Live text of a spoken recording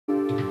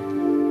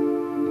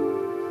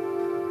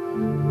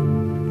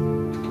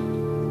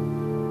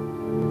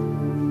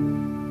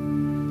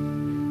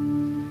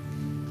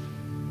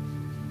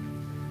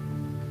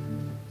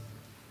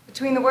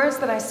Between the words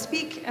that I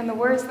speak and the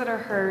words that are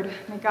heard,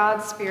 may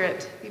God's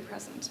Spirit be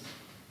present.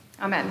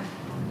 Amen.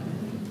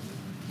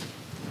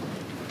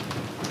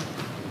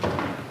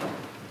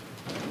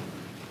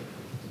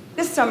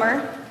 This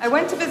summer, I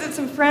went to visit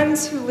some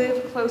friends who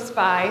live close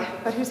by,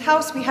 but whose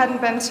house we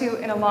hadn't been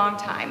to in a long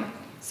time.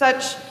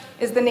 Such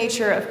is the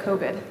nature of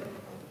COVID.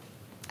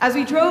 As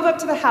we drove up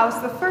to the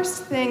house, the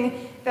first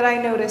thing that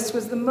I noticed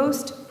was the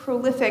most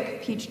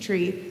prolific peach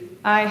tree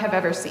I have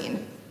ever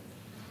seen.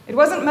 It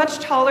wasn't much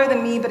taller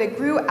than me, but it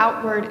grew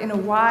outward in a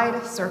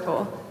wide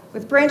circle,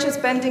 with branches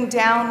bending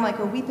down like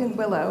a weeping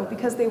willow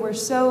because they were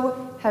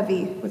so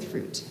heavy with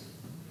fruit.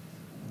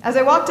 As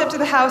I walked up to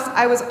the house,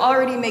 I was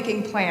already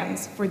making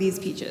plans for these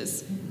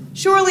peaches.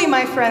 Surely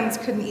my friends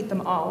couldn't eat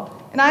them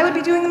all, and I would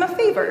be doing them a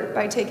favor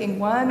by taking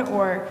 1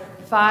 or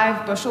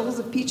 5 bushels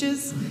of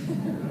peaches.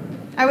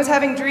 I was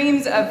having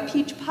dreams of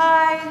peach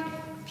pie,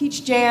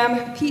 peach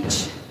jam,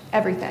 peach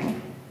everything.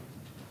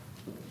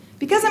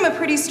 Because I'm a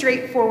pretty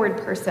straightforward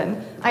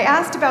person, I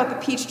asked about the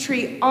peach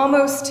tree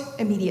almost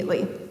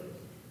immediately.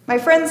 My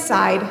friend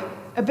sighed,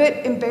 a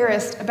bit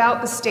embarrassed about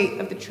the state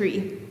of the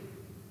tree.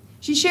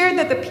 She shared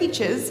that the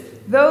peaches,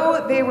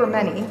 though they were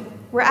many,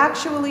 were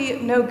actually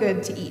no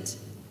good to eat.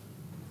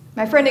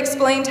 My friend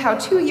explained how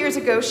 2 years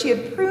ago she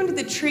had pruned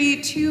the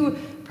tree to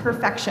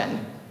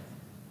perfection,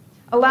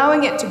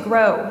 allowing it to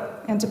grow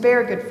and to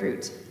bear good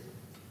fruit.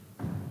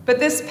 But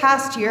this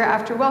past year,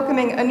 after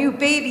welcoming a new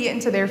baby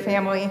into their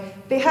family,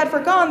 they had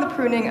forgone the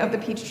pruning of the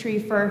peach tree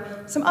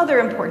for some other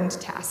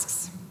important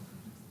tasks.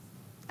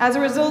 As a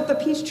result, the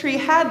peach tree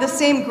had the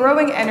same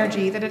growing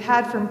energy that it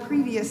had from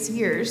previous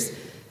years,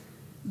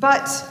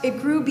 but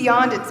it grew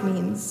beyond its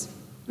means,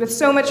 with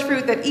so much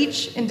fruit that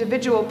each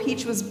individual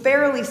peach was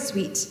barely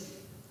sweet,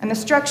 and the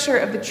structure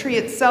of the tree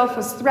itself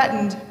was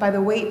threatened by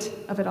the weight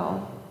of it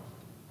all.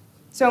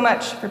 So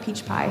much for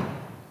peach pie.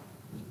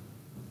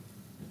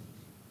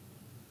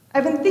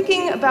 I've been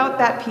thinking about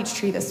that peach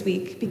tree this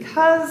week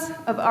because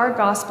of our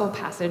gospel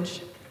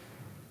passage.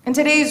 In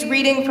today's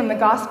reading from the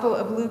Gospel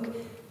of Luke,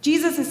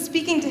 Jesus is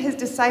speaking to his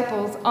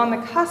disciples on the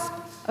cusp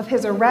of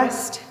his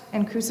arrest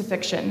and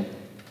crucifixion,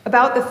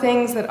 about the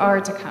things that are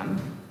to come.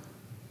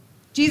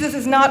 Jesus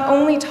is not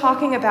only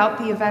talking about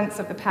the events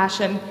of the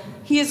Passion,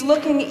 he is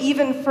looking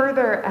even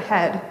further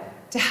ahead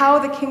to how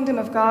the kingdom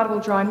of God will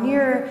draw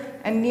nearer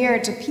and nearer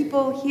to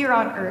people here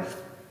on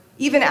earth,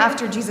 even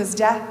after Jesus'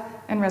 death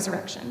and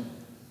resurrection.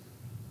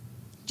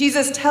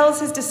 Jesus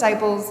tells his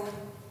disciples,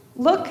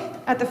 "Look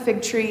at the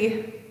fig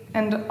tree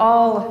and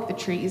all the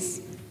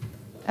trees.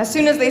 As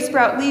soon as they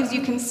sprout leaves,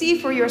 you can see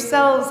for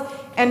yourselves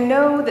and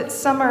know that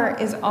summer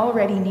is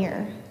already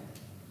near.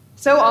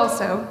 So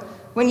also,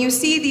 when you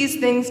see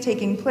these things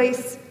taking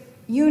place,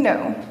 you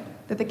know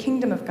that the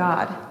kingdom of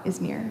God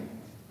is near."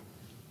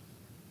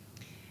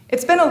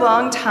 It's been a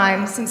long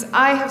time since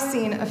I have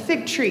seen a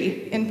fig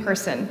tree in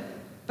person,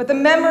 but the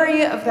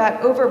memory of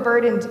that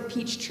overburdened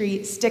peach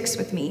tree sticks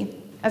with me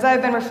as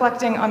I've been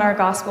reflecting on our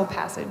gospel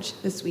passage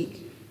this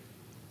week.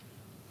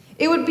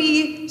 It would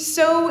be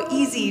so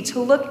easy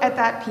to look at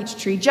that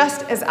peach tree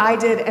just as I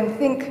did and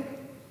think,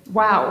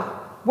 wow,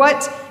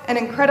 what an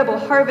incredible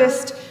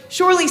harvest.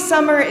 Surely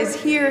summer is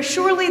here.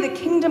 Surely the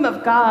kingdom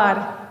of God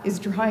is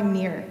drawing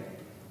near.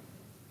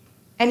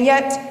 And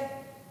yet,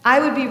 I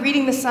would be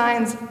reading the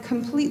signs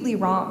completely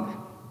wrong,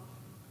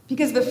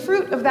 because the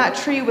fruit of that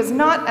tree was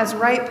not as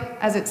ripe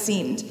as it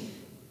seemed,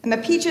 and the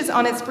peaches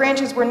on its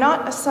branches were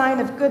not a sign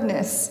of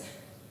goodness,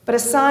 but a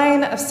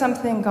sign of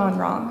something gone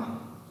wrong.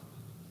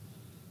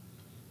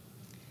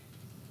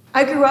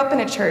 I grew up in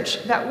a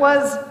church that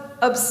was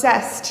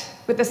obsessed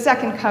with the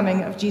second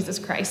coming of Jesus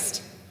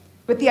Christ,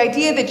 with the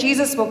idea that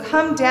Jesus will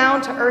come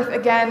down to earth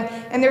again,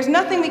 and there's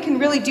nothing we can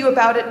really do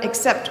about it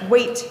except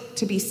wait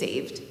to be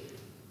saved.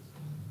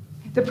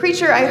 The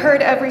preacher I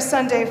heard every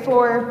Sunday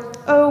for,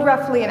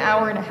 roughly an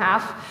hour and a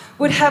half,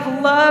 would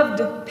have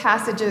loved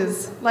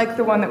passages like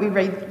the one that we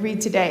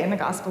read today in the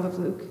Gospel of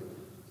Luke.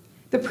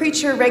 The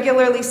preacher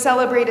regularly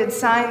celebrated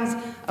signs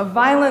of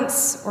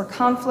violence or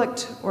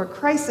conflict or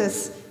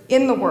crisis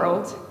in the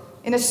world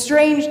in a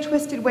strange,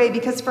 twisted way,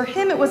 because for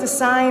him it was a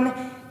sign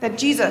that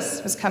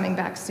Jesus was coming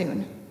back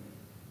soon.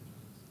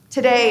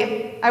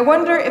 Today, I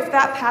wonder if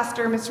that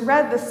pastor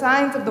misread the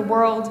signs of the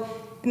world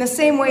in the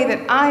same way that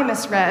I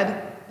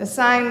misread the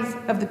signs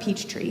of the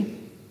peach tree.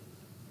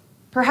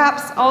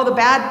 Perhaps all the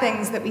bad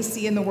things that we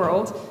see in the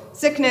world,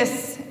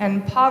 sickness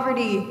and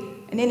poverty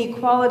and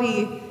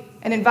inequality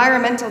and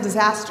environmental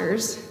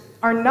disasters,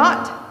 are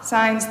not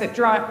signs that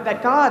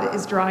God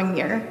is drawing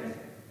near,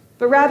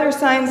 but rather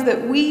signs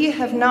that we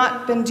have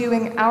not been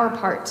doing our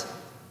part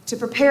to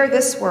prepare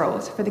this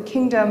world for the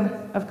kingdom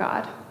of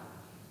God.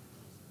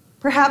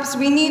 Perhaps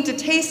we need to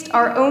taste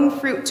our own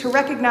fruit to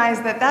recognize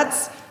that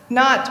that's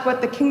not what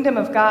the kingdom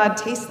of God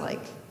tastes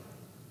like.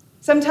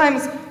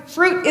 Sometimes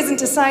fruit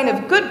isn't a sign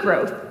of good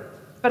growth,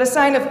 but a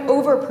sign of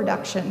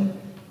overproduction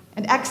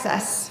and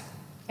excess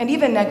and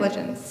even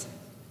negligence.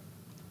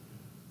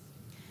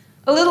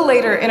 A little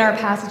later in our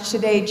passage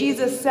today,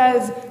 Jesus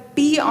says,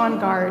 "Be on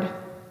guard,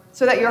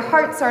 so that your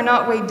hearts are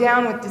not weighed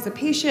down with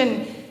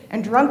dissipation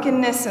and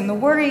drunkenness and the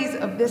worries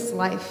of this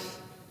life,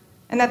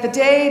 and that the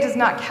day does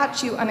not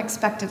catch you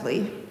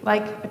unexpectedly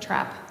like a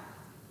trap.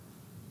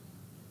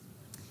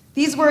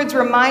 These words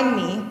remind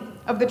me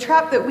of the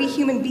trap that we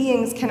human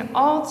beings can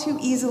all too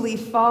easily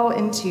fall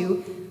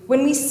into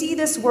when we see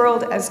this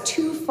world as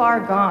too far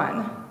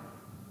gone,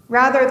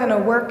 rather than a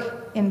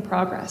work in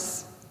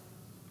progress.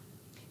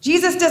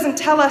 Jesus doesn't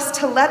tell us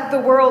to let the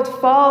world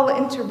fall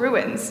into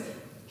ruins.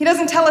 He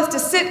doesn't tell us to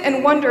sit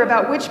and wonder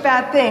about which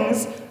bad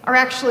things are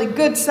actually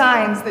good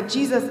signs that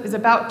Jesus is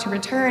about to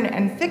return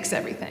and fix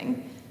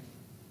everything.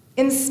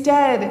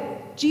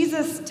 Instead,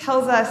 Jesus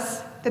tells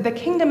us that the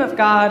kingdom of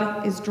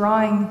God is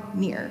drawing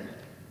near.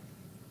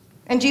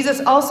 And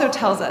Jesus also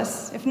tells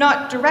us, if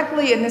not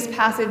directly in this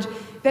passage,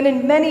 then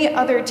in many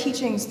other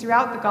teachings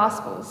throughout the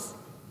Gospels,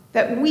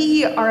 that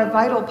we are a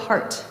vital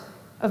part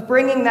of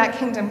bringing that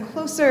kingdom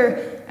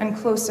closer and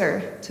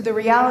closer to the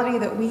reality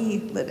that we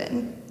live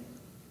in.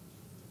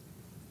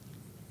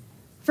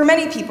 For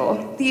many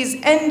people,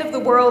 these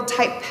end-of-the-world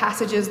type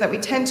passages that we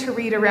tend to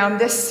read around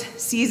this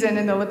season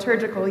in the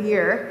liturgical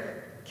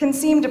year can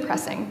seem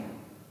depressing.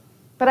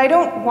 But I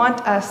don't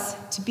want us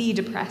to be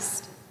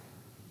depressed.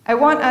 I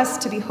want us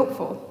to be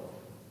hopeful.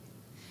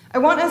 I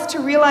want us to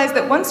realize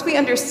that once we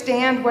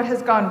understand what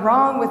has gone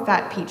wrong with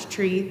that peach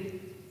tree,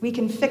 we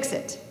can fix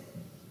it.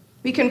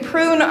 We can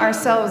prune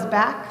ourselves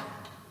back.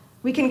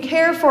 We can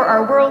care for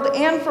our world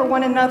and for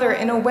one another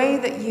in a way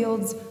that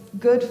yields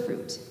good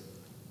fruit.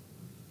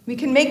 We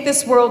can make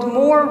this world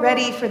more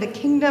ready for the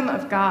kingdom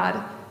of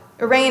God,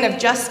 a reign of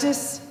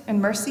justice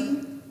and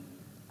mercy,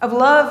 of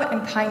love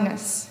and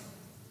kindness,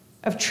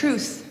 of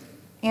truth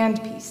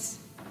and peace.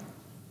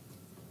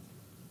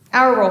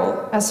 Our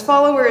role as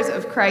followers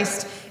of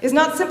Christ is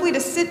not simply to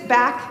sit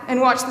back and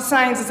watch the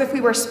signs as if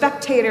we were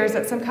spectators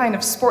at some kind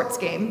of sports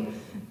game.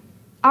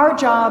 Our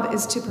job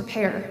is to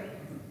prepare.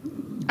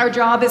 Our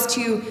job is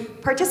to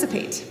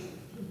participate.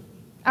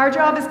 Our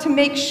job is to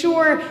make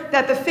sure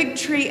that the fig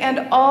tree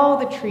and all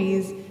the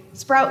trees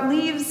sprout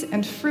leaves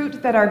and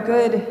fruit that are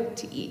good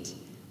to eat.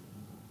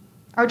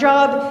 Our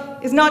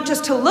job is not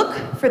just to look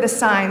for the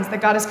signs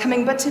that God is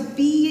coming, but to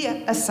be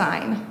a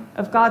sign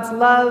of God's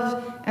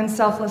love and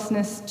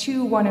selflessness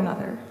to one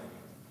another.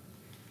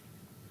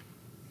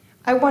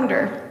 I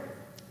wonder,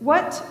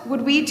 what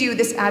would we do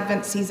this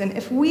Advent season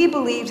if we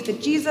believed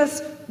that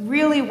Jesus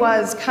really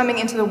was coming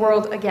into the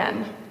world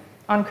again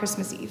on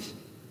Christmas Eve?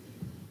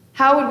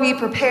 How would we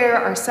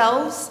prepare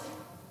ourselves?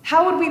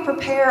 How would we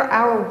prepare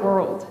our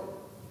world?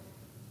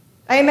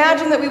 I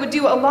imagine that we would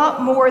do a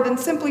lot more than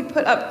simply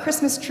put up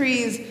Christmas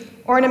trees,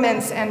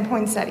 ornaments, and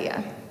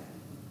poinsettia.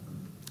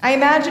 I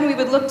imagine we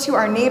would look to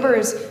our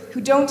neighbors who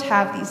don't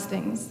have these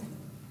things.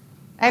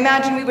 I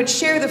imagine we would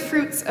share the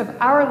fruits of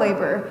our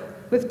labor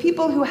with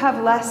people who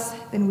have less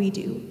than we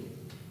do,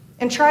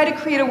 and try to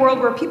create a world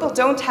where people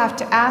don't have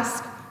to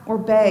ask or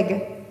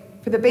beg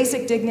for the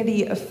basic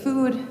dignity of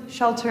food,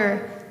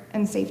 shelter,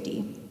 and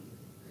safety.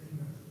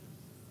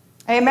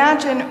 I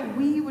imagine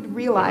we would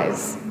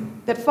realize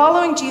that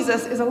following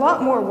Jesus is a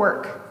lot more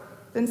work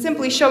than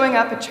simply showing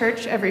up at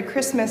church every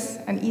Christmas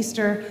and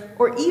Easter,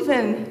 or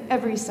even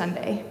every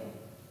Sunday.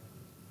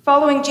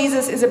 Following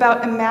Jesus is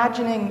about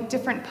imagining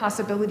different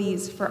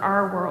possibilities for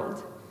our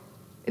world.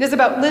 It is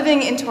about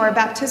living into our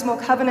baptismal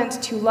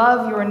covenant to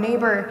love your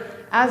neighbor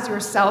as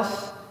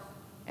yourself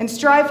and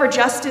strive for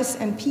justice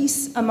and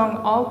peace among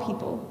all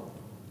people.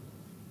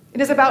 It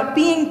is about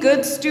being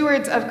good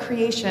stewards of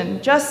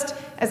creation, just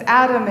as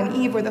Adam and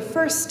Eve were the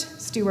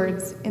first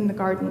stewards in the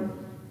garden.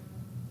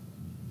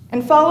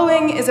 And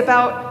following is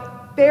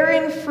about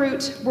bearing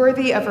fruit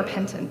worthy of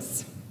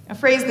repentance, a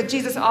phrase that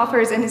Jesus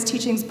offers in his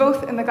teachings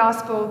both in the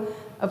Gospel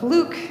of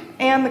Luke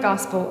and the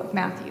Gospel of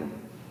Matthew.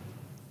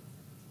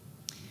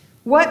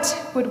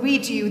 What would we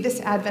do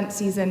this Advent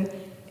season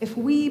if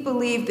we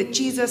believed that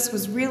Jesus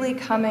was really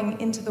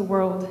coming into the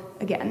world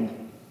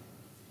again?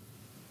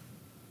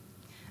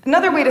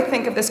 Another way to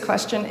think of this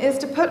question is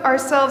to put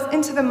ourselves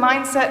into the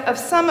mindset of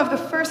some of the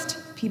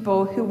first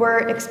people who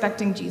were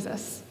expecting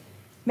Jesus,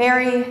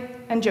 Mary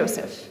and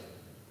Joseph.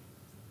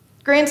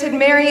 Granted,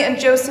 Mary and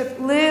Joseph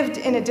lived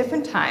in a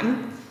different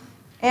time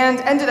and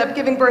ended up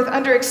giving birth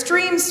under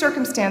extreme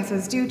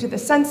circumstances due to the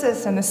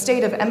census and the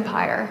state of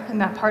empire in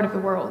that part of the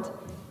world.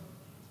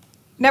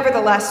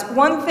 Nevertheless,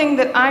 one thing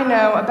that I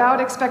know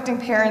about expecting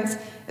parents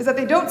is that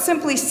they don't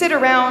simply sit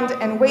around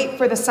and wait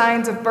for the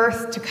signs of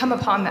birth to come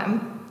upon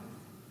them.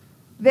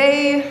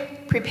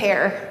 They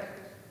prepare.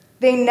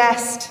 They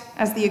nest,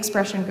 as the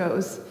expression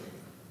goes.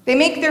 They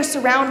make their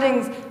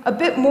surroundings a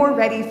bit more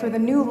ready for the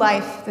new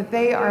life that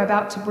they are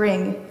about to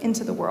bring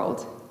into the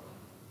world.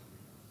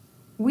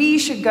 We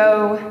should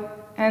go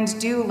and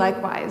do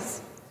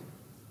likewise.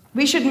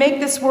 We should make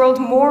this world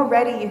more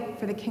ready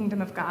for the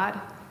kingdom of God,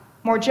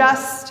 more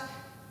just,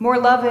 more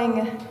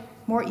loving,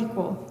 more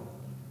equal.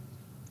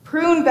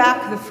 Prune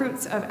back the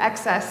fruits of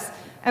excess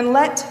and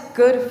let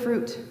good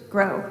fruit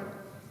grow.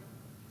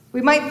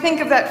 We might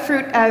think of that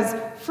fruit as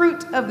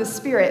fruit of the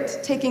Spirit,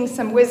 taking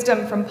some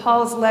wisdom from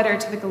Paul's letter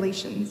to the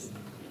Galatians.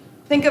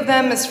 Think of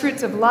them as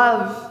fruits of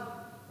love,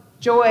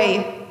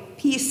 joy,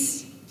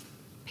 peace,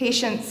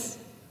 patience,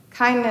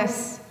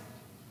 kindness,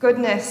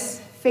 goodness,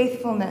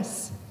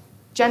 faithfulness,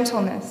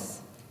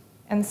 gentleness,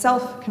 and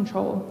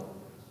self-control.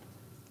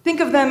 Think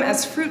of them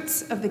as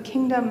fruits of the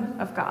kingdom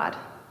of God.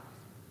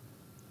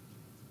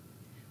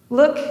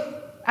 Look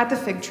at the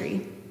fig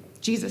tree,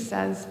 Jesus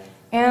says,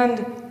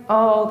 and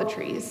all the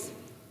trees.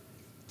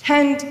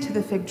 Tend to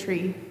the fig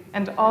tree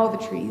and all the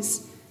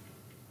trees.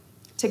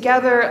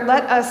 Together,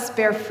 let us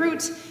bear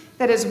fruit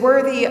that is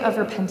worthy of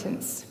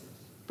repentance,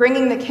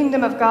 bringing the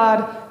kingdom of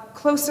God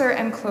closer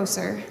and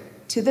closer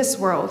to this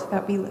world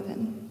that we live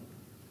in.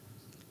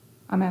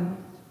 Amen.